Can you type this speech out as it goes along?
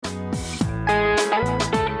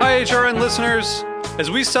HRN listeners.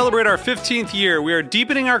 As we celebrate our 15th year, we are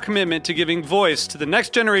deepening our commitment to giving voice to the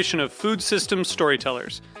next generation of food systems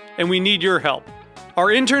storytellers, and we need your help. Our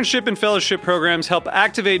internship and fellowship programs help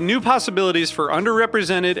activate new possibilities for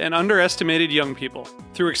underrepresented and underestimated young people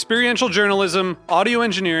through experiential journalism, audio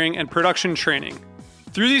engineering, and production training.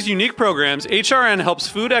 Through these unique programs, HRN helps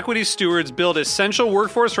food equity stewards build essential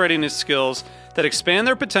workforce readiness skills that expand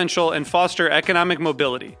their potential and foster economic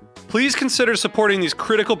mobility. Please consider supporting these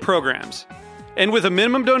critical programs. And with a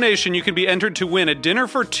minimum donation, you can be entered to win a dinner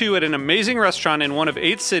for two at an amazing restaurant in one of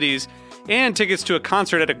 8 cities and tickets to a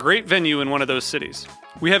concert at a great venue in one of those cities.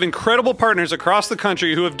 We have incredible partners across the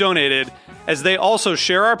country who have donated, as they also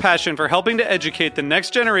share our passion for helping to educate the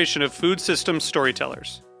next generation of food systems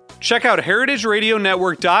storytellers. Check out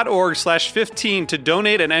heritageradionetwork.org/15 to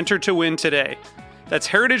donate and enter to win today. That's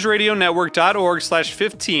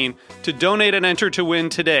heritageradionetwork.org/15 to donate and enter to win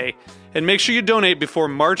today. And make sure you donate before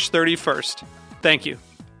March 31st. Thank you.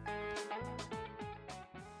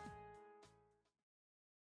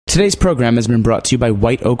 Today's program has been brought to you by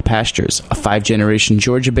White Oak Pastures, a 5-generation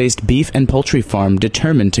Georgia-based beef and poultry farm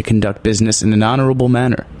determined to conduct business in an honorable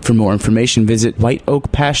manner. For more information, visit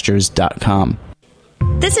whiteoakpastures.com.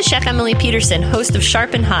 This is Chef Emily Peterson, host of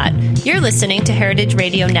Sharp and Hot. You're listening to Heritage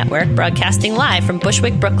Radio Network, broadcasting live from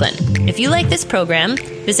Bushwick, Brooklyn. If you like this program,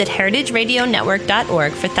 visit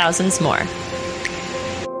heritageradionetwork.org for thousands more.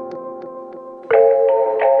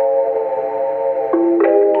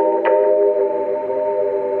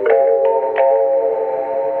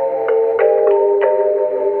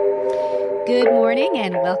 Good morning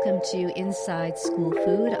and welcome to Inside School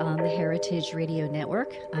Food on the Heritage Radio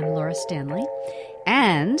Network. I'm Laura Stanley.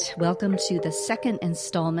 And welcome to the second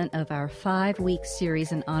installment of our 5-week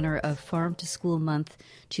series in honor of Farm to School Month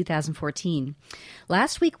 2014.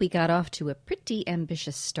 Last week we got off to a pretty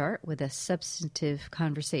ambitious start with a substantive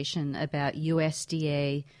conversation about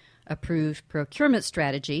USDA approved procurement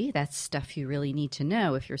strategy. That's stuff you really need to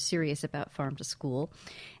know if you're serious about farm to school.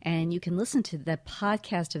 And you can listen to the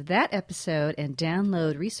podcast of that episode and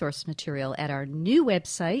download resource material at our new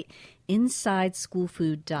website,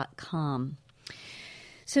 InsideSchoolFood.com.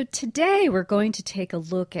 So today we're going to take a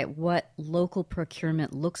look at what local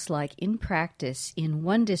procurement looks like in practice in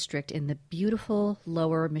one district in the beautiful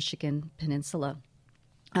Lower Michigan Peninsula.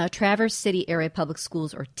 Traverse City Area Public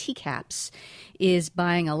Schools, or TCAPS, is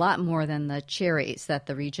buying a lot more than the cherries that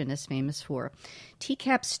the region is famous for.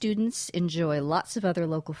 TCAPS students enjoy lots of other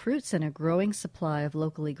local fruits and a growing supply of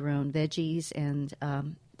locally grown veggies, and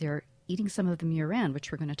they're eating some of them year-round, which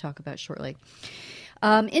we're going to talk about shortly.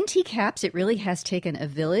 In TCAPS, it really has taken a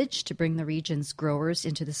village to bring the region's growers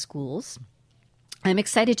into the schools. I'm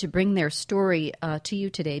excited to bring their story to you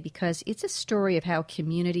today because it's a story of how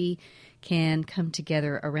community can come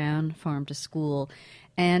together around farm to school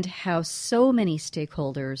and how so many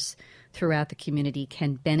stakeholders throughout the community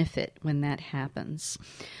can benefit when that happens.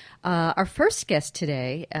 Our first guest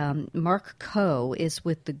today, Mark Coe, is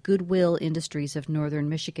with the Goodwill Industries of Northern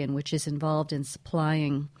Michigan, which is involved in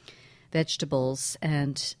supplying vegetables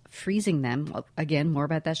and freezing them. Again, more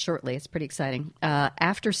about that shortly. It's pretty exciting.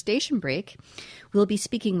 After station break, we'll be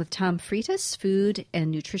speaking with Tom Freitas, Food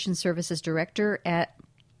and Nutrition Services Director at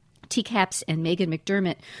TCAPS, and Megan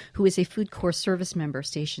McDermott, who is a Food Corps service member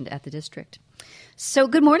stationed at the district. So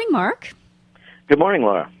good morning, Mark. Good morning,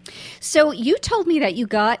 Laura. So you told me that you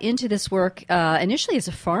got into this work initially as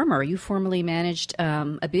a farmer. You formerly managed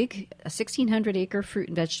a 1,600-acre fruit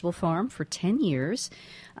and vegetable farm for 10 years,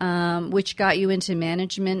 which got you into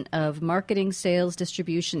management of marketing, sales,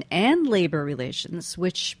 distribution, and labor relations,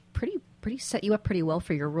 which pretty set you up pretty well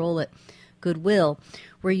for your role at Goodwill,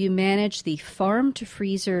 where you manage the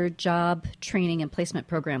farm-to-freezer job training and placement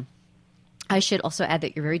program. I should also add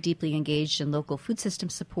that you're very deeply engaged in local food system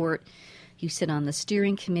support. You sit on the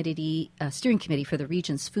steering committee for the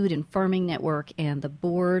region's food and farming network and the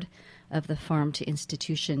board of the Farm to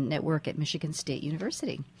Institution Network at Michigan State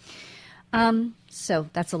University. So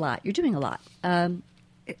that's a lot. You're doing a lot.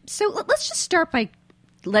 So let's just start by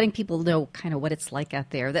letting people know kind of what it's like out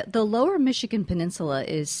there. The Lower Michigan Peninsula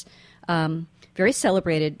is very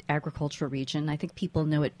celebrated agricultural region. I think people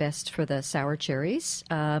know it best for the sour cherries.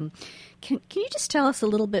 Can you just tell us a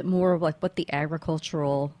little bit more of like what the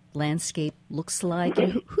agricultural landscape looks like?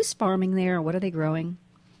 And who's farming there? What are they growing?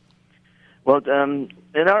 Well, in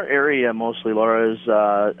our area, mostly, Laura, is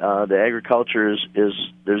the agriculture is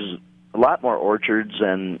there's a lot more orchards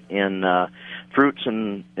and in fruits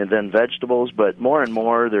and then vegetables, but more and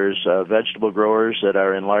more there's vegetable growers that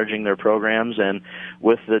are enlarging their programs, and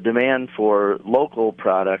with the demand for local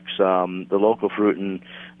products, the local fruit and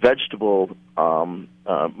vegetable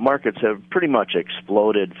markets have pretty much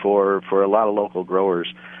exploded for a lot of local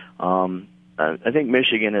growers. I think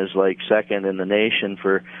Michigan is like second in the nation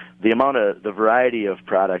for the variety of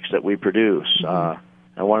products that we produce.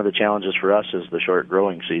 And one of the challenges for us is the short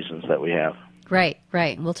growing seasons that we have. Right.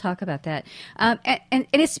 We'll talk about that. And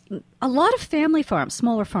it's a lot of family farms,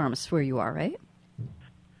 smaller farms where you are, right?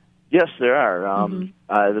 Yes, there are.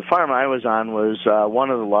 The farm I was on was one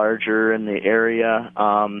of the larger in the area.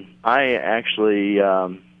 I actually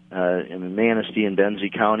am in Manistee and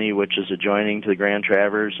Benzie County, which is adjoining to the Grand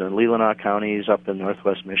Traverse, and Leelanau County is up in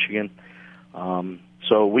northwest Michigan.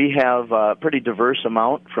 So we have a pretty diverse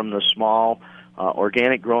amount from the small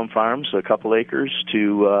organic grown farms, a couple acres,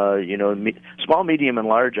 to small, medium, and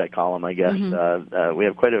large. I call them, I guess. We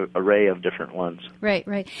have quite an array of different ones.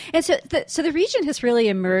 Right. And so the region has really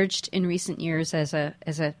emerged in recent years as a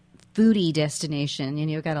foodie destination.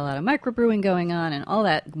 You've got a lot of microbrewing going on, and all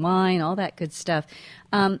that wine, all that good stuff.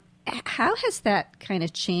 How has that kind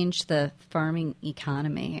of changed the farming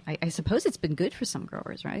economy? I suppose it's been good for some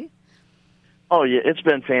growers, right? Oh, yeah, it's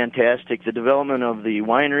been fantastic. The development of the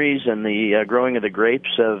wineries and the growing of the grapes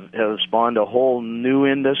have spawned a whole new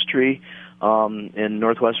industry in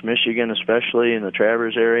northwest Michigan, especially in the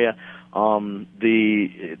Traverse area.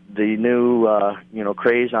 The new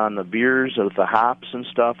craze on the beers with the hops and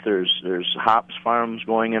stuff. There's hops farms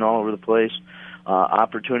going in all over the place.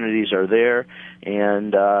 Opportunities are there,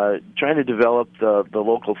 and trying to develop the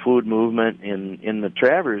local food movement in the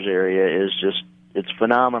Traverse area is just. It's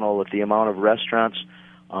phenomenal with the amount of restaurants,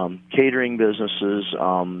 catering businesses,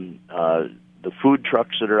 the food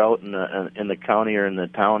trucks that are out in the county or in the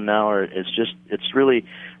town now. It's really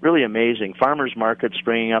really amazing. Farmers markets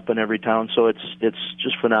springing up in every town, so it's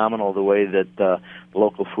just phenomenal the way that the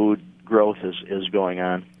local food growth is going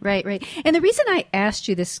on. Right. And the reason I asked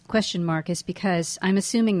you this question, Mark, is because I'm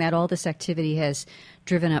assuming that all this activity has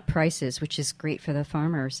driven up prices, which is great for the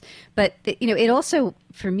farmers. But it also,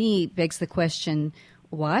 for me, begs the question: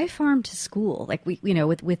 why farm to school? Like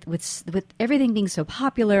with everything being so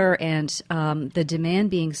popular and the demand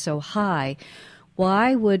being so high,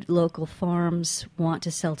 why would local farms want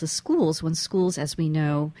to sell to schools when schools, as we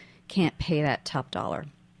know, can't pay that top dollar?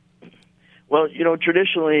 Well,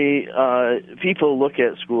 traditionally, people look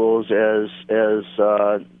at schools as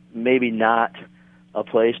maybe not a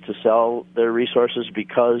place to sell their resources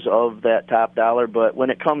because of that top dollar. But when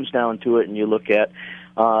it comes down to it, and you look at,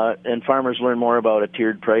 and farmers learn more about a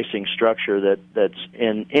tiered pricing structure that's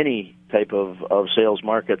in any type of sales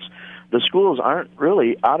markets, the schools aren't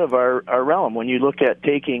really out of our realm. When you look at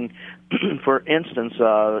taking, for instance,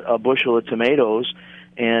 a bushel of tomatoes,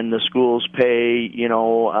 and the schools pay,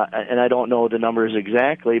 and I don't know the numbers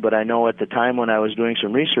exactly, but I know at the time when I was doing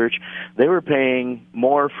some research, they were paying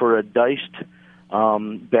more for a diced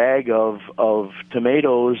bag of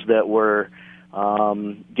tomatoes that were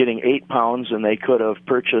getting 8 pounds, and they could have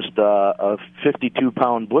purchased a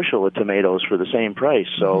 52-pound bushel of tomatoes for the same price.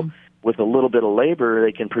 So with a little bit of labor,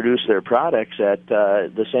 they can produce their products at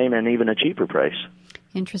the same and even a cheaper price.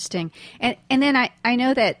 Interesting. And then I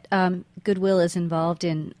know that Goodwill is involved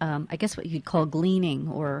in, I guess, what you'd call gleaning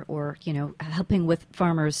or helping with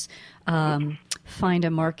farmers find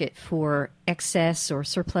a market for excess or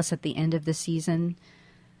surplus at the end of the season.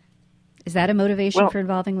 Is that a motivation for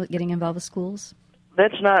getting involved with schools?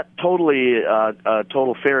 That's not totally a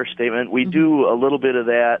total fair statement. We do a little bit of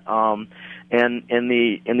that. And in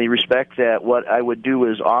the respect that what I would do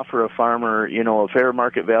is offer a farmer, a fair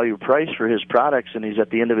market value price for his products, and he's at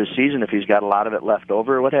the end of his season if he's got a lot of it left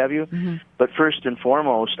over or what have you. But first and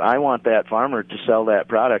foremost, I want that farmer to sell that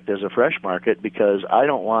product as a fresh market because I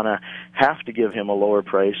don't want to have to give him a lower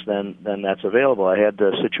price than that's available. I had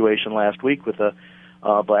the situation last week with a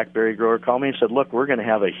blackberry grower call me and said, "Look, we're going to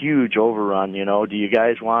have a huge overrun. Do you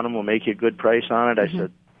guys want them? We'll make you a good price on it." I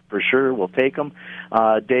said, "For sure, we'll take them."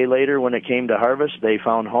 A day later, when it came to harvest, they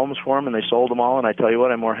found homes for them, and they sold them all. And I tell you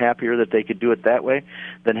what, I'm more happier that they could do it that way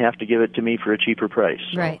than have to give it to me for a cheaper price.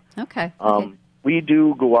 So, right. Okay. We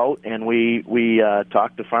do go out, and we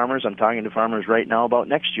talk to farmers. I'm talking to farmers right now about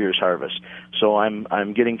next year's harvest. So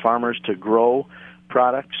I'm getting farmers to grow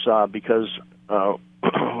products because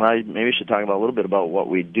I maybe should talk about a little bit about what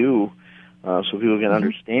we do so people can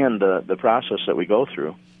understand the process that we go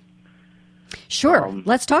through. Sure.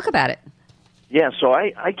 Let's talk about it. Yeah, so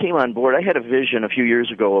I came on board. I had a vision a few years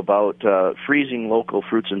ago about freezing local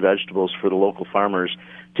fruits and vegetables for the local farmers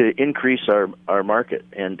to increase our market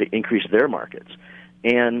and to increase their markets.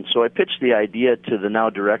 And so I pitched the idea to the now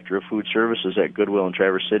Director of Food Services at Goodwill in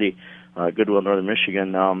Traverse City, Goodwill, Northern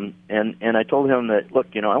Michigan, and I told him that, look,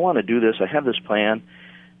 I want to do this. I have this plan.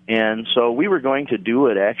 And so we were going to do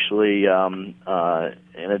it actually in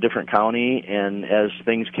a different county, and as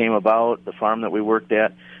things came about, the farm that we worked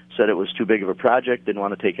at said it was too big of a project, didn't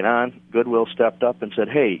want to take it on. Goodwill stepped up and said,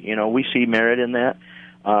 hey, we see merit in that.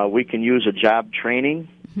 We can use a job training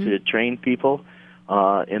to train people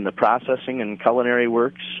in the processing and culinary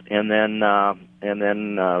works, and then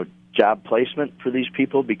job placement for these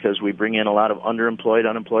people, because we bring in a lot of underemployed,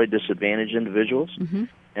 unemployed, disadvantaged individuals,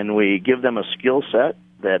 and we give them a skill set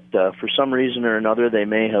that for some reason or another they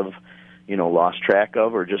may have lost track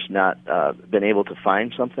of, or just not been able to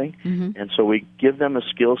find something. And so we give them a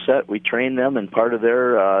skill set, we train them, and part of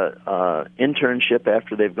their internship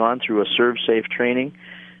after they've gone through a Serve Safe training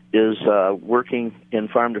is working in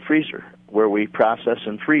farm to freezer, where we process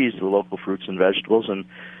and freeze the local fruits and vegetables, and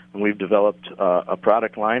we've developed a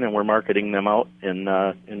product line, and we're marketing them out in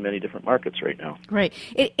many different markets right now. Right.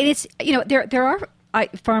 It's there are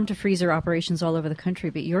farm to freezer operations all over the country,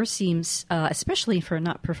 but yours seems, especially for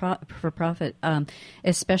not for profit,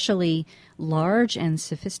 especially large and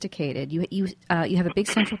sophisticated. You have a big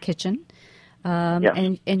central kitchen.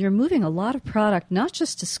 Yes. And you're moving a lot of product, not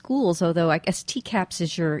just to schools, although I guess TCAPS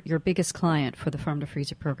is your biggest client for the Farm to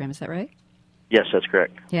Freezer program. Is that right? Yes, that's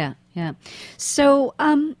correct. Yeah. So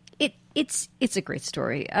it's a great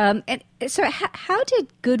story. And so how did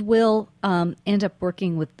Goodwill end up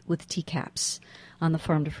working with TCAPS on the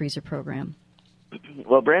Farm to Freezer program?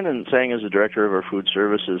 Well, Brandon Sang is the director of our food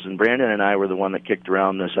services, and Brandon and I were the one that kicked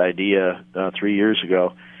around this idea 3 years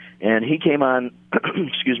ago. And he came on,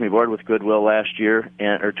 board with Goodwill last year,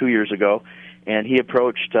 or 2 years ago, and he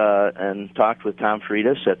approached and talked with Tom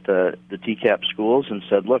Freitas at the TCAP schools and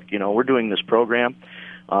said, look, we're doing this program.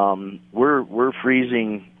 We're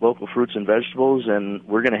freezing local fruits and vegetables, and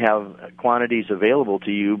we're going to have quantities available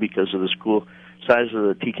to you because of the school size of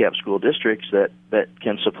the TCAP school districts that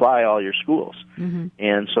can supply all your schools.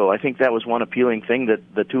 And so I think that was one appealing thing that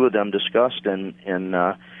the two of them discussed and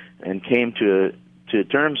came to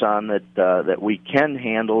terms on, that we can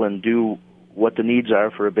handle and do what the needs are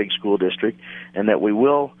for a big school district, and that we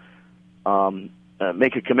will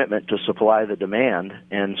make a commitment to supply the demand.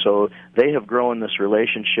 And so they have grown this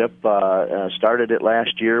relationship, started it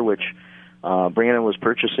last year, which Brandon was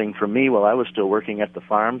purchasing from me while I was still working at the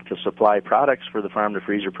farm to supply products for the Farm to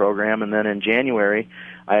Freezer program. And then in January,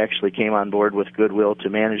 I actually came on board with Goodwill to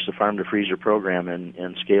manage the Farm to Freezer program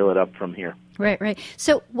and scale it up from here. Right.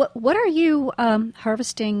 So what are you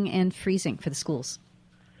harvesting and freezing for the schools?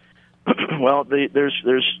 Well,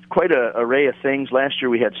 there's quite an array of things. Last year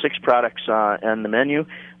we had 6 products on the menu.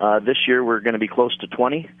 This year we're going to be close to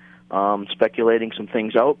 20, speculating some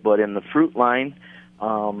things out. But in the fruit line,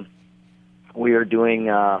 we are doing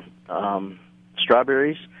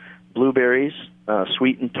strawberries, blueberries,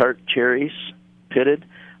 sweet and tart cherries, pitted.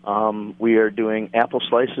 We are doing apple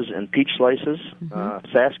slices and peach slices,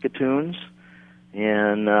 Saskatoons,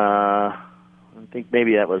 and I think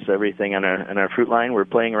maybe that was everything on our fruit line. We're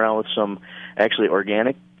playing around with some actually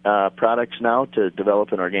organic products now to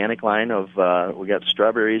develop an organic line of. We got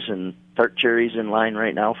strawberries and tart cherries in line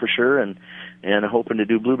right now for sure, and hoping to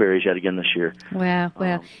do blueberries yet again this year.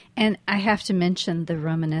 Wow. And I have to mention the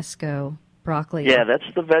Romanesco broccoli. Yeah, that's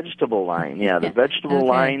the vegetable line. Yeah, the vegetable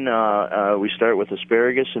line, we start with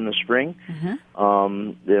asparagus in the spring.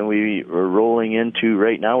 Then we are rolling into,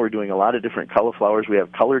 right now we're doing a lot of different cauliflowers. We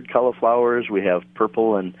have colored cauliflowers. We have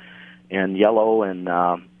purple and yellow and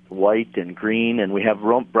white and green. And we have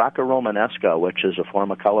Braca Romanesca, which is a form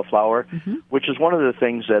of cauliflower, which is one of the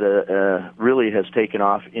things that really has taken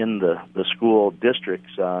off in the school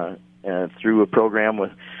districts through a program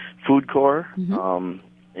with Food Corps.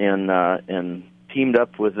 And teamed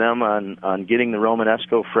up with them on getting the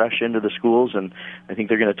Romanesco fresh into the schools, and I think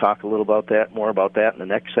they're going to talk a little more about that in the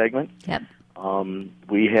next segment. Yep.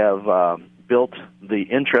 We have built the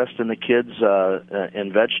interest in the kids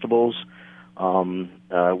in vegetables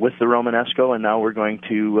with the Romanesco, and now we're going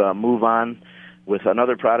to move on with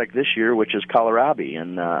another product this year, which is kohlrabi,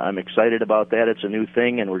 and I'm excited about that. It's a new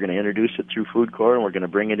thing, and we're going to introduce it through Food Corps, and we're going to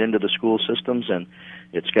bring it into the school systems, and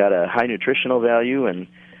it's got a high nutritional value. And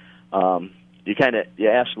you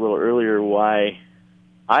asked a little earlier why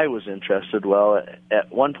I was interested. Well,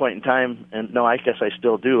 at one point in time, and no, I guess I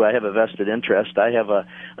still do, I have a vested interest. I have a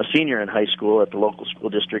senior in high school at the local school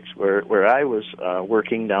districts where I was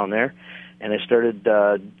working down there, and I started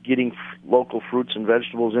getting local fruits and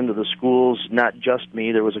vegetables into the schools, not just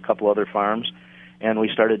me. There was a couple other farms, and we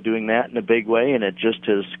started doing that in a big way, and it just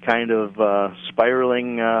is kind of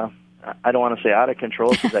spiraling. I don't want to say out of control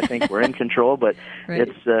because I think we're in control, but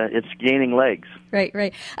it's gaining legs.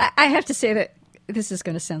 Right. I have to say that this is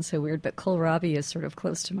going to sound so weird, but kohlrabi is sort of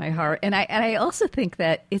close to my heart. And I also think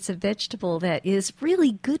that it's a vegetable that is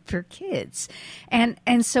really good for kids. And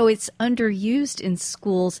so it's underused in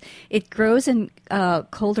schools. It grows in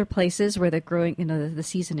colder places where the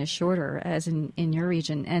season is shorter, as in your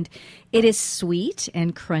region. And it is sweet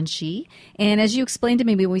and crunchy. And as you explained to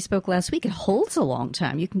me when we spoke last week, it holds a long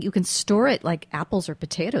time. You can store it like apples or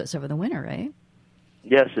potatoes over the winter, right?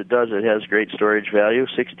 Yes, it does. It has great storage value.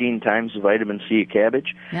 16 times the vitamin C of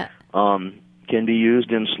cabbage. Yeah. Can be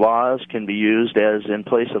used in slaws, can be used as in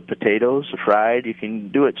place of potatoes, fried. You can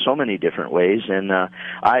do it so many different ways. And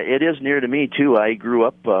it is near to me, too. I grew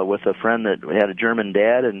up with a friend that had a German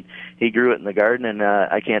dad, and he grew it in the garden. And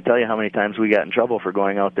I can't tell you how many times we got in trouble for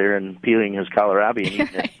going out there and peeling his kohlrabi and eating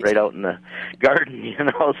it right out in the garden,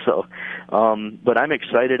 So, but I'm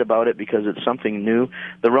excited about it because it's something new.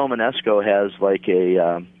 The Romanesco has like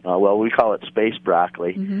we call it space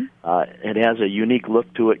broccoli. Mm-hmm. It has a unique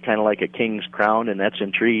look to it, kind of like a king's crown, and that's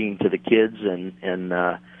intriguing to the kids, and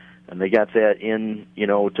they got that in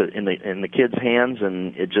the kids' hands,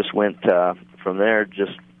 and it just went from there.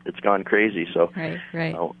 It's gone crazy. So,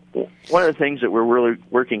 right. One of the things that we're really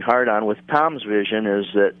working hard on with Tom's vision is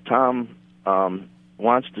that Tom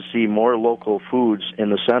wants to see more local foods in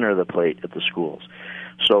the center of the plate at the schools.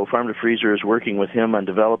 So Farm to Freezer is working with him on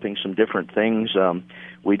developing some different things.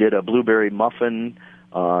 We did a blueberry muffin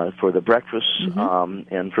for the breakfast,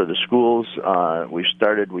 mm-hmm. And for the schools.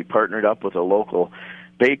 We partnered up with a local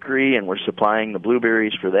bakery, and we're supplying the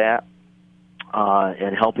blueberries for that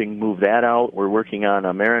and helping move that out. We're working on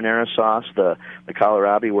a marinara sauce, the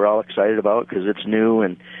kohlrabi we're all excited about because it's new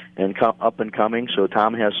and up and coming. So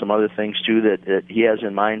Tom has some other things, too, that he has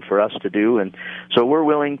in mind for us to do. And so we're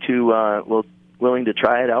willing to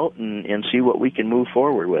try it out and see what we can move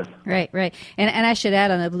forward with. Right. And I should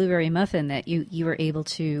add on the blueberry muffin that you were able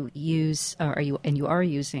to use, you are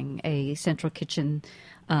using a central kitchen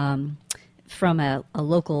from a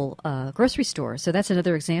local grocery store. So that's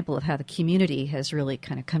another example of how the community has really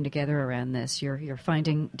kind of come together around this. You're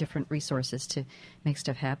finding different resources to make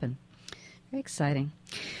stuff happen. Very exciting.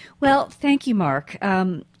 Well, thank you, Mark.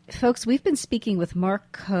 Folks, we've been speaking with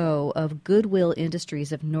Mark Coe of Goodwill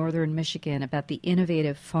Industries of Northern Michigan about the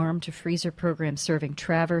innovative farm-to-freezer program serving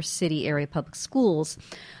Traverse City area public schools,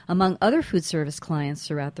 among other food service clients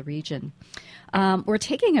throughout the region. We're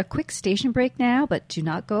taking a quick station break now, but do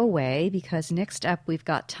not go away, because next up we've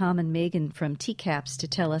got Tom and Megan from TCAPS to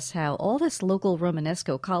tell us how all this local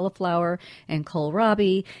Romanesco cauliflower and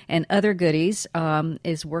kohlrabi and other goodies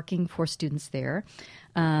is working for students there.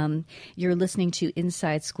 You're listening to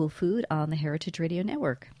Inside School Food on the Heritage Radio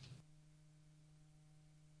Network.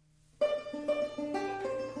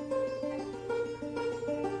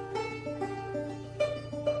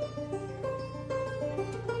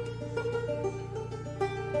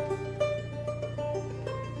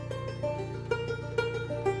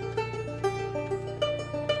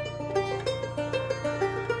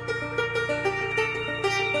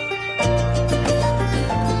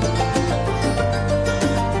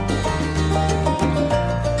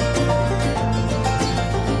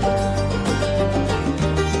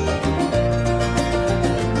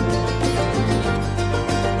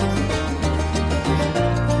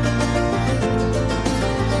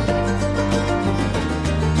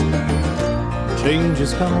 Change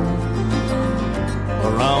is coming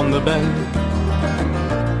around the bend,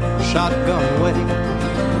 shotgun wedding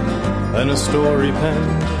and a story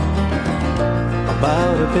penned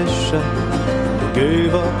about a bishop who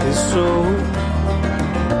gave up his soul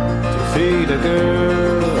to feed a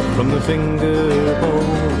girl from the finger bowl.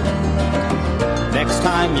 Next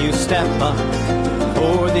time you step up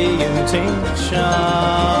for the intention,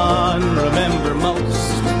 remember most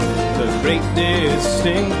the great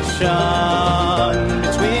distinction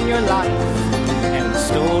between your life and the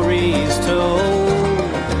stories told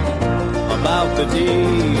about the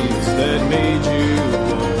deeds that made you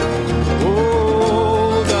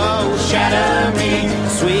bold. Oh, shatter me,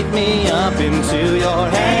 sweep me up into your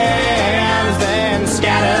hands, then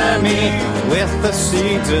scatter me with the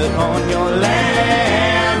seeds upon your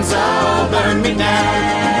lands. Oh, burn me down,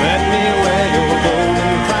 let me wear your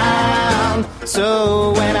golden crown,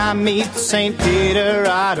 so when I meet St. Peter,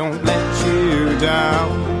 I don't let you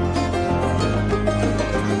down.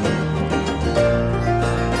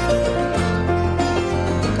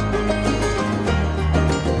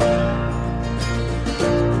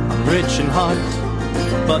 I'm rich in heart,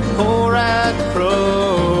 but poor at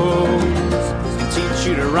prose. They teach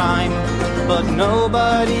you to rhyme, but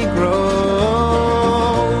nobody grows.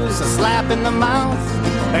 A slap in the mouth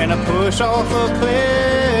and a push off a cliff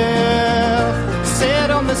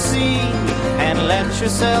sit on the sea and let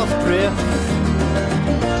yourself drift.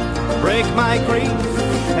 Break my grief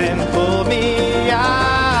and pull me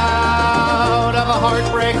out of a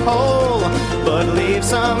heartbreak hole, but leave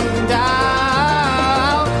some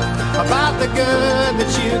doubt about the good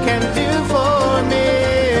that you can do for me.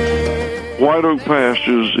 White Oak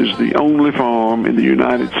Pastures is the only farm in the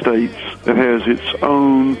United States that has its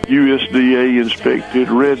own USDA-inspected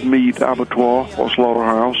red meat abattoir or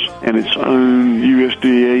slaughterhouse and its own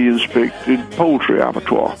USDA-inspected poultry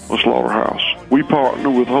abattoir or slaughterhouse. We partner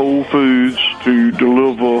with Whole Foods to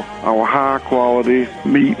deliver our high-quality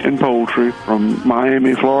meat and poultry from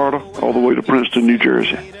Miami, Florida, all the way to Princeton, New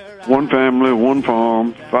Jersey. One family, one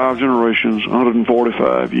farm, 5 generations,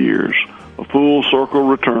 145 years. A full circle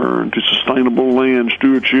return to sustainable land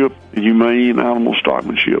stewardship and humane animal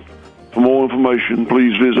stockmanship. For more information,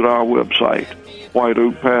 please visit our website,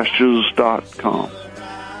 whiteoakpastures.com.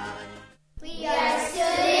 We are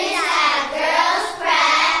students at Girls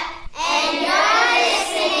Prep, and you're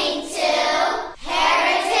listening to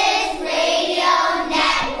Heritage Radio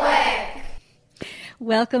Network.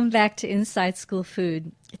 Welcome back to Inside School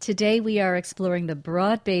Food. Today we are exploring the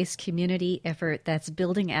broad-based community effort that's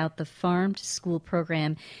building out the farm-to-school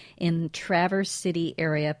program in Traverse City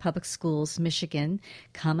Area Public Schools, Michigan,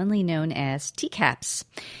 commonly known as TCAPS.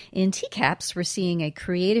 In TCAPS, we're seeing a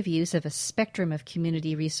creative use of a spectrum of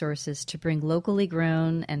community resources to bring locally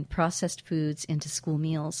grown and processed foods into school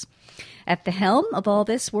meals. At the helm of all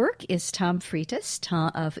this work is Tom Freitas.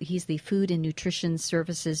 He's the Food and Nutrition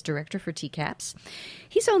Services Director for TCAPS.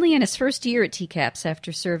 He's only in his first year at TCAPS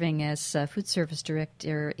after serving as food service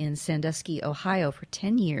director in Sandusky, Ohio for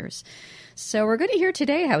 10 years. So we're going to hear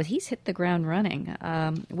today how he's hit the ground running.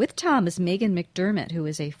 With Tom is Megan McDermott, who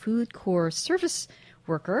is a Food Corps service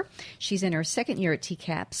worker. She's in her second year at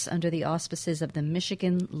TCAPS under the auspices of the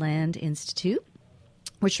Michigan Land Institute,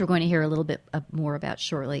 which we're going to hear a little bit more about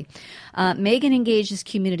shortly. Megan engages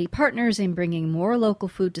community partners in bringing more local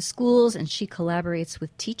food to schools, and she collaborates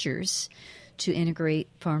with teachers to integrate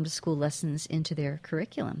farm-to-school lessons into their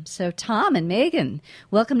curriculum. So Tom and Megan,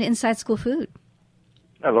 welcome to Inside School Food.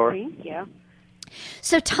 Hi, Laura. Thank you.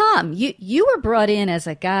 So Tom, you were brought in as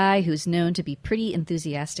a guy who's known to be pretty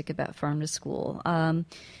enthusiastic about farm-to-school.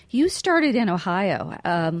 You started in Ohio.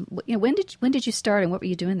 When did you start, and what were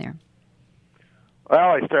you doing there?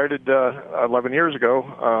 Well, I started 11 years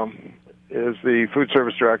ago as the food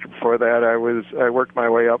service director. Before that, I worked my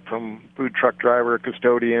way up from food truck driver,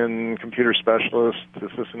 custodian, computer specialist,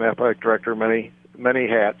 assistant athletic director, many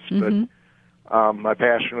hats. Mm-hmm. But my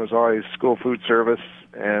passion was always school food service,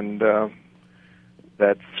 and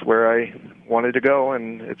that's where I wanted to go,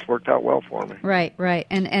 and it's worked out well for me. Right.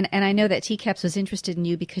 And I know that TCAPS was interested in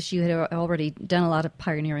you because you had already done a lot of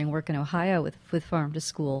pioneering work in Ohio with Farm to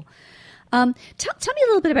School. Tell me a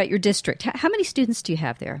little bit about your district. How many students do you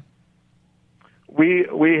have there? We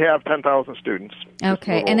have 10,000 students.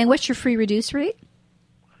 Okay, and then what's your free reduce rate?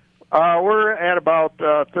 We're at about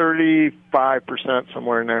 35%,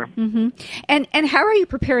 somewhere in there. Mm-hmm. And how are you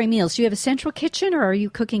preparing meals? Do you have a central kitchen, or are you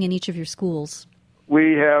cooking in each of your schools?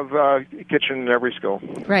 We have a kitchen in every school.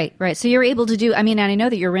 Right. So you're able to do. I mean, and I know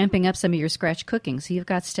that you're ramping up some of your scratch cooking. So you've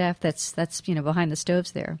got staff that's behind the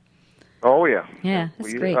stoves there. Oh, yeah. Yeah,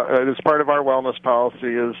 that's great. As part of our wellness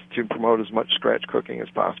policy is to promote as much scratch cooking as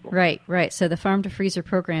possible. Right. So the Farm to Freezer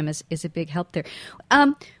program is a big help there.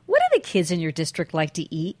 What do the kids in your district like to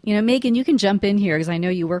eat? Megan, you can jump in here because I know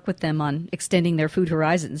you work with them on extending their food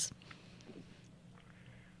horizons.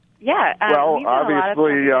 Yeah. Well,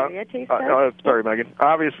 obviously, sorry, Megan.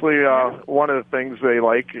 Obviously, one of the things they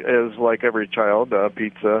like is, like every child,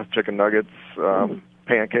 pizza, chicken nuggets,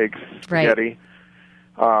 pancakes, spaghetti.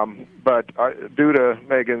 Right. But due to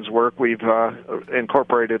Megan's work, we've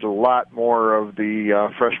incorporated a lot more of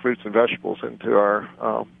the fresh fruits and vegetables into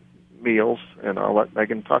our meals, and I'll let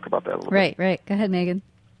Megan talk about that a little bit. Right. Go ahead, Megan.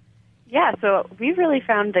 Yeah, so we've really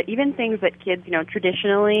found that even things that kids,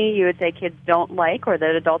 traditionally you would say kids don't like or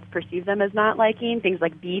that adults perceive them as not liking, things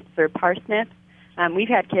like beets or parsnips, we've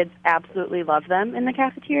had kids absolutely love them in the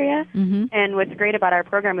cafeteria. Mm-hmm. And what's great about our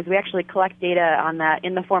program is we actually collect data on that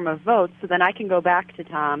in the form of votes, so then I can go back to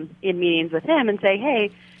Tom in meetings with him and say,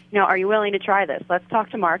 hey, are you willing to try this? Let's talk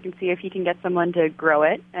to Mark and see if he can get someone to grow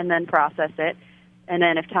it and then process it. And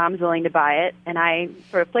then if Tom's willing to buy it, and I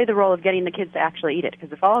sort of play the role of getting the kids to actually eat it.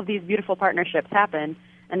 Because if all of these beautiful partnerships happen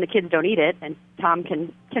and the kids don't eat it, and Tom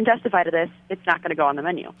can testify to this, it's not going to go on the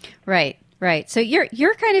menu. Right. So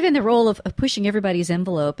you're kind of in the role of pushing everybody's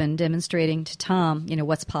envelope and demonstrating to Tom,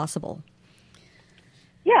 what's possible.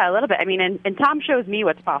 Yeah, a little bit. I mean, and Tom shows me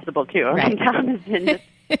what's possible, too. Right. And Tom has been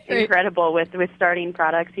incredible with starting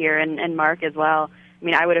products here, and Mark as well. I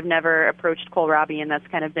mean, I would have never approached kohlrabi, and that's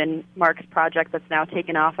kind of been Mark's project that's now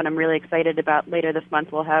taken off, and I'm really excited about later this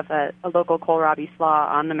month we'll have a local kohlrabi slaw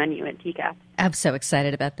on the menu at TCAP. I'm so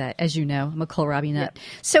excited about that. As you know, I'm a kohlrabi nut.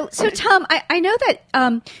 Yeah. So Tom, I know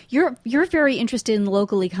that you're very interested in the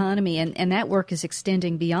local economy, and that work is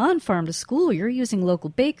extending beyond farm to school. You're using local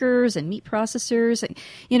bakers and meat processors.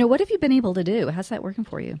 What have you been able to do? How's that working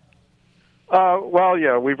for you? Well,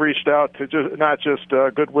 yeah, we've reached out to not just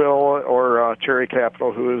Goodwill or Cherry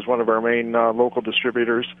Capital, who is one of our main local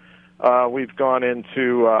distributors. We've gone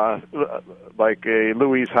into like a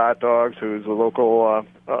Louis Hot Dogs, who's a local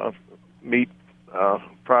meat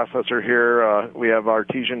processor here. We have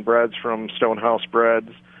artesian breads from Stonehouse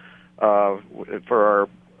Breads. For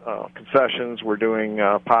our concessions, we're doing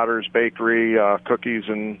Potter's Bakery, cookies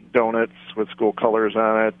and donuts with school colors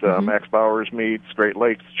on it, Max Bauer's Meats, Great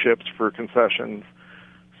Lakes Chips for concessions.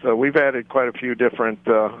 So we've added quite a few different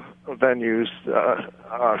venues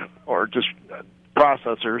or just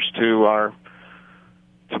processors to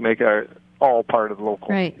make our all part of the local.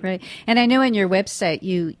 Right. And I know on your website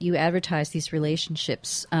you advertise these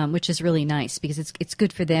relationships, which is really nice because it's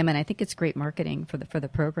good for them, and I think it's great marketing for the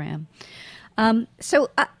program. So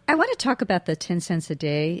I want to talk about the 10 cents a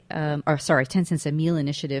day, 10 cents a meal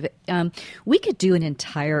initiative. We could do an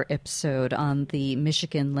entire episode on the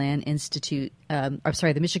Michigan Land Institute,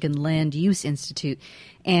 the Michigan Land Use Institute,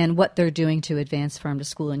 and what they're doing to advance farm to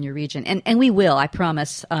school in your region. And we will, I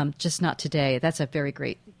promise, just not today. That's a very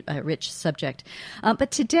great, rich subject.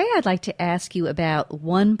 But today I'd like to ask you about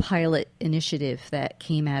one pilot initiative that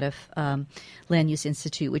came out of Land Use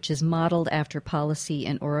Institute, which is modeled after policy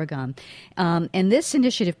in Oregon. And this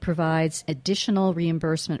initiative provides additional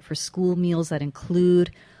reimbursement for school meals that include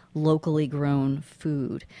locally grown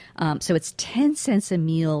food. So it's 10 cents a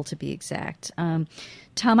meal to be exact.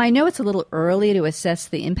 Tom, I know it's a little early to assess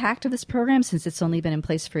the impact of this program since it's only been in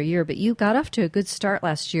place for a year, but you got off to a good start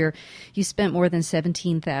last year. You spent more than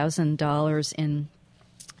 $17,000 in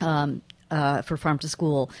for farm to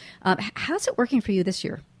school. How's it working for you this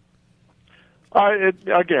year?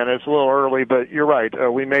 Again, it's a little early, but you're right.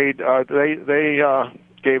 We made they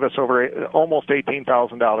gave us over almost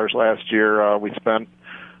 $18,000 last year. We spent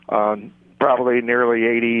probably nearly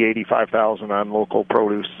 $85,000 on local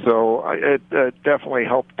produce. So it definitely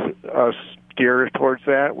helped us gear towards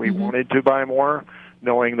that. We wanted to buy more,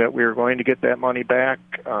 knowing that we were going to get that money back.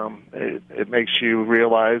 It makes you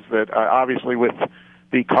realize that obviously with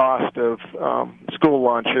the cost of school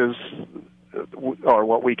lunches or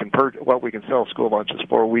what we can sell school lunches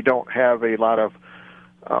for, we don't have a lot of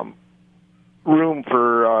room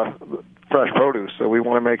for fresh produce, so we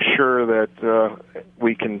want to make sure that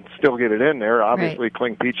we can still get it in there. Obviously,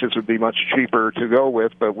 cling peaches would be much cheaper to go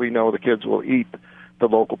with, but we know the kids will eat the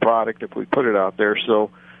local product if we put it out there.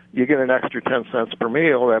 So you get an extra 10 cents per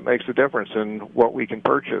meal. That makes a difference in what we can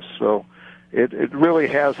purchase. So it really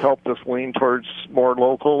has helped us lean towards more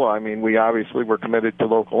local. I mean, we obviously were committed to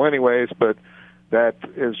local anyways, but that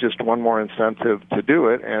is just one more incentive to do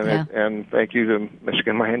it, and thank you to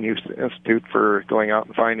Michigan Land Use Institute for going out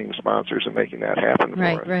and finding sponsors and making that happen for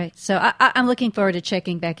us. Right. So I'm looking forward to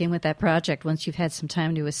checking back in with that project once you've had some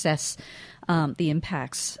time to assess the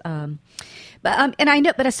impacts. And I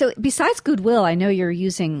know, but so besides Goodwill, I know you're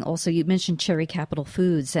using also. You mentioned Cherry Capital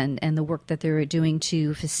Foods and the work that they're doing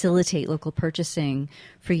to facilitate local purchasing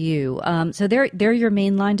for you. So they're your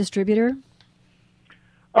mainline distributor.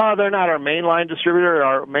 They're not our mainline distributor.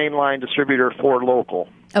 Our mainline distributor for local.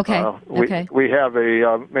 Okay. We have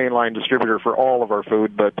a mainline distributor for all of our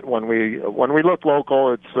food, but when we look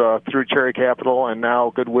local, it's through Cherry Capital, and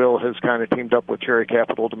now Goodwill has kind of teamed up with Cherry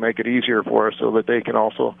Capital to make it easier for us, so that they can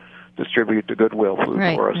also distribute the Goodwill food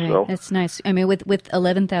for us. Right. So that's nice. I mean, with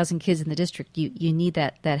 11,000 kids in the district, you need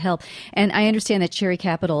that help. And I understand that Cherry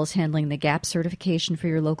Capital is handling the GAP certification for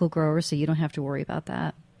your local growers, so you don't have to worry about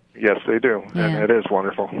that. Yes, they do, and it is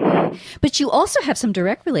wonderful. But you also have some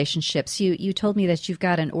direct relationships. You told me that you've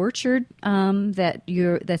got an orchard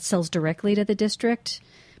that sells directly to the district,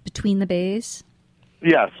 Between the Bays.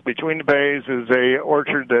 Yes, Between the Bays is a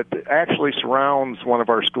orchard that actually surrounds one of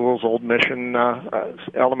our schools, Old Mission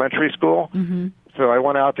Elementary School. Mm-hmm. So I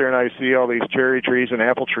went out there and I see all these cherry trees and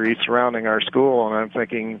apple trees surrounding our school, and I'm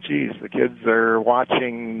thinking, geez, the kids are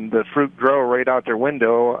watching the fruit grow right out their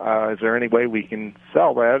window. Is there any way we can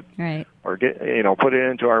sell that, or put it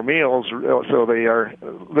into our meals so they are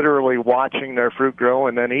literally watching their fruit grow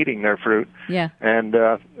and then eating their fruit? Yeah. And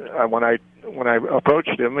when I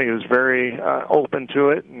approached him, he was very open to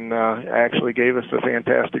it, and actually gave us a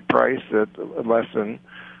fantastic price at less than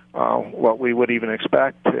what we would even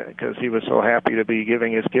expect, because he was so happy to be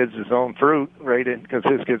giving his kids his own fruit, right? Because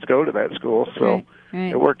his kids go to that school, so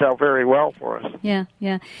right. It worked out very well for us. Yeah,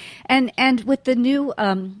 and with the new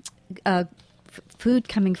food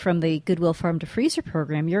coming from the Goodwill Farm to Freezer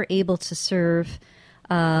program, you're able to serve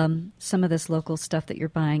some of this local stuff that you're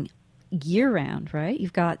buying year round, right?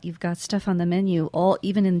 You've got stuff on the menu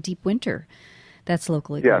even in deep winter that's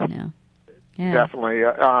locally grown now. Yeah. Definitely.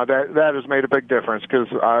 That has made a big difference because,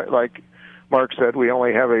 like Mark said, we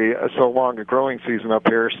only have so long a growing season up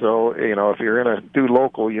here. So, if you're going to do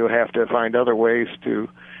local, you have to find other ways to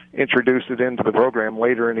introduce it into the program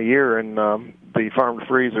later in the year. And the Farm to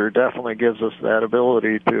Freezer definitely gives us that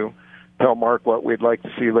ability to tell Mark what we'd like to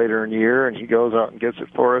see later in the year, and he goes out and gets it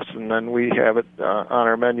for us. And then we have it on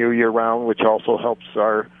our menu year-round, which also helps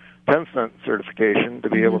our 10-cent certification to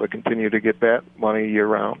be able to continue to get that money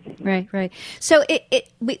year-round. Right. So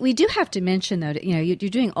we do have to mention, though, you're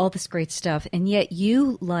doing all this great stuff, and yet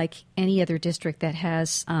you, like any other district that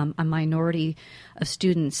has a minority of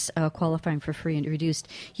students qualifying for free and reduced,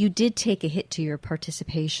 you did take a hit to your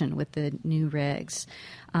participation with the new regs.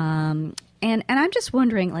 And I'm just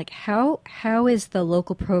wondering, like, how is the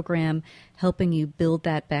local program helping you build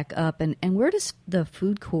that back up, and where does the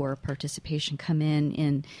Food Corps participation come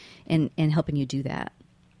in helping you do that?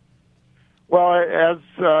 Well, as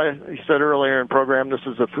you said earlier in the program, this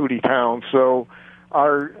is a foodie town, so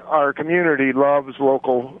our community loves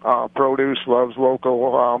local produce, loves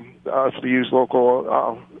local us to use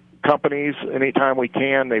local companies anytime we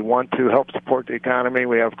can. They want to help support the economy.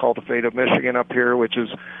 We have Cultivate of Michigan up here, which is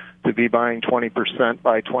to be buying 20%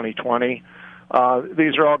 by 2020.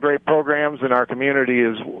 These are all great programs, and our community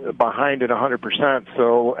is behind it 100%.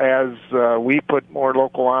 So as we put more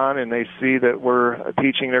local on and they see that we're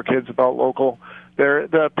teaching their kids about local,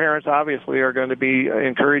 the parents obviously are going to be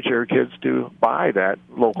encourage their kids to buy that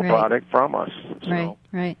local product from us. So,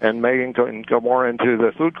 right. And Megan can go more into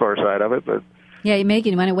the Food Corps side of it, but yeah,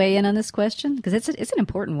 Megan, you want to weigh in on this question? Because it's an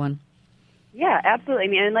important one. Yeah, absolutely. I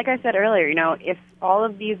mean, and like I said earlier, if all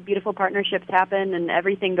of these beautiful partnerships happen and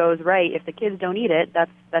everything goes right, if the kids don't eat it,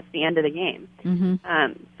 that's the end of the game.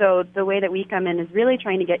 Mm-hmm. So the way that we come in is really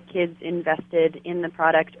trying to get kids invested in the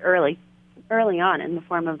product early on in the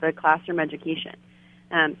form of the classroom education.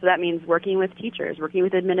 So that means working with teachers, working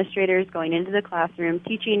with administrators, going into the classroom,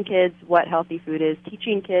 teaching kids what healthy food is,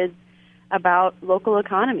 teaching kids about local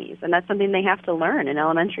economies, and that's something they have to learn in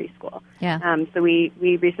elementary school. Yeah. So we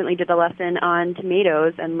recently did a lesson on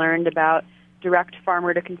tomatoes and learned about direct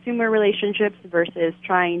farmer-to-consumer relationships versus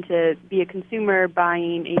trying to be a consumer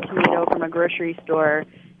buying a tomato from a grocery store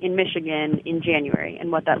in Michigan in January, and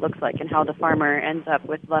what that looks like, and how the farmer ends up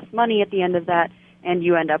with less money at the end of that, and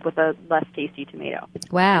you end up with a less tasty tomato.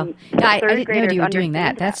 Wow. I didn't know you were doing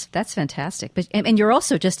that. That's fantastic. But and you're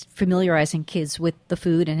also just familiarizing kids with the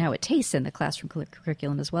food and how it tastes in the classroom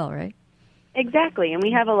curriculum as well, right? Exactly. And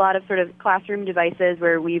we have a lot of sort of classroom devices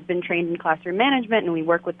where we've been trained in classroom management, and we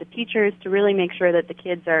work with the teachers to really make sure that the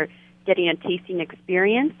kids are getting a tasting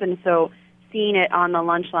experience. And so seeing it on the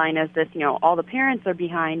lunch line as this, all the parents are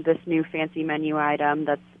behind this new fancy menu item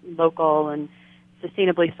that's local and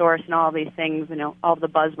sustainably sourced and all of these things, all the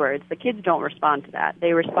buzzwords. The kids don't respond to that.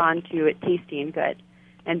 They respond to it tasting good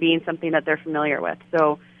and being something that they're familiar with.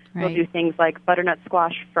 So we'll do things like butternut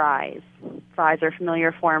squash fries. Fries are a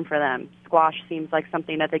familiar form for them. Squash seems like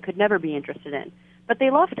something that they could never be interested in, but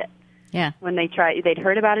they loved it. Yeah. When they'd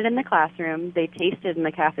heard about it in the classroom, they tasted in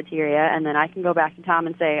the cafeteria, and then I can go back to Tom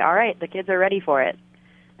and say, all right, the kids are ready for it.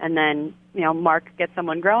 And then, Mark gets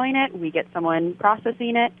someone growing it, we get someone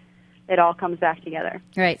processing it. It all comes back together.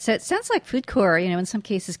 Right. So it sounds like Food Corps, in some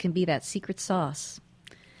cases can be that secret sauce.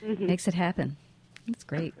 Mm-hmm. Makes it happen. That's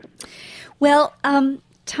great. Well,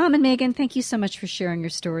 Tom and Megan, thank you so much for sharing your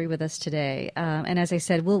story with us today. And as I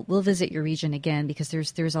said, we'll visit your region again because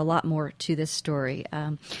there's a lot more to this story.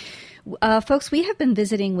 Folks, we have been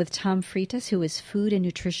visiting with Tom Freitas, who is Food and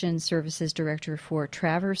Nutrition Services Director for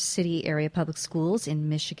Traverse City Area Public Schools in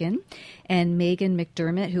Michigan, and Megan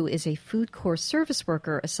McDermott, who is a Food Corps service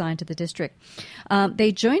worker assigned to the district.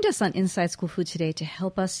 They joined us on Inside School Food today to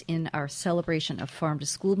help us in our celebration of Farm to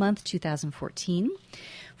School Month 2014.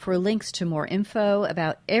 For links to more info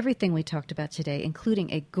about everything we talked about today,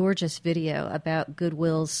 including a gorgeous video about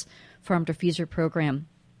Goodwill's Farm to Freezer program,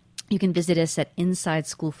 you can visit us at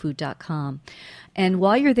InsideSchoolFood.com. And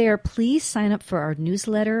while you're there, please sign up for our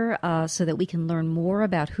newsletter so that we can learn more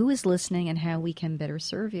about who is listening and how we can better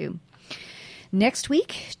serve you. Next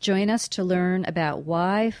week, join us to learn about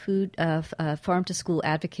why farm-to-school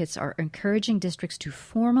advocates are encouraging districts to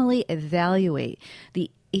formally evaluate the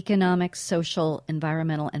economic, social,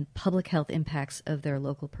 environmental, and public health impacts of their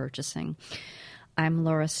local purchasing. I'm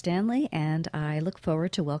Laura Stanley, and I look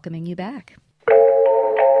forward to welcoming you back.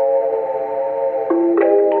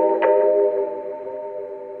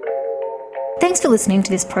 Thanks for listening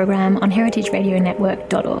to this program on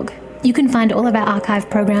heritageradionetwork.org. You can find all of our archive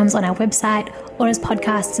programs on our website or as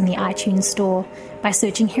podcasts in the iTunes Store by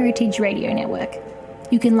searching Heritage Radio Network.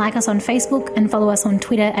 You can like us on Facebook and follow us on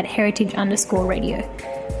Twitter at @heritage_radio.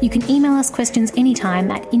 You can email us questions anytime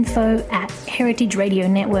at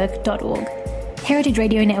info@heritageradionetwork.org. Heritage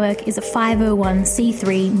Radio Network is a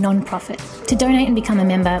 501c3 non-profit. To donate and become a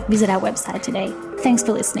member, visit our website today. Thanks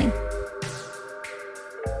for listening.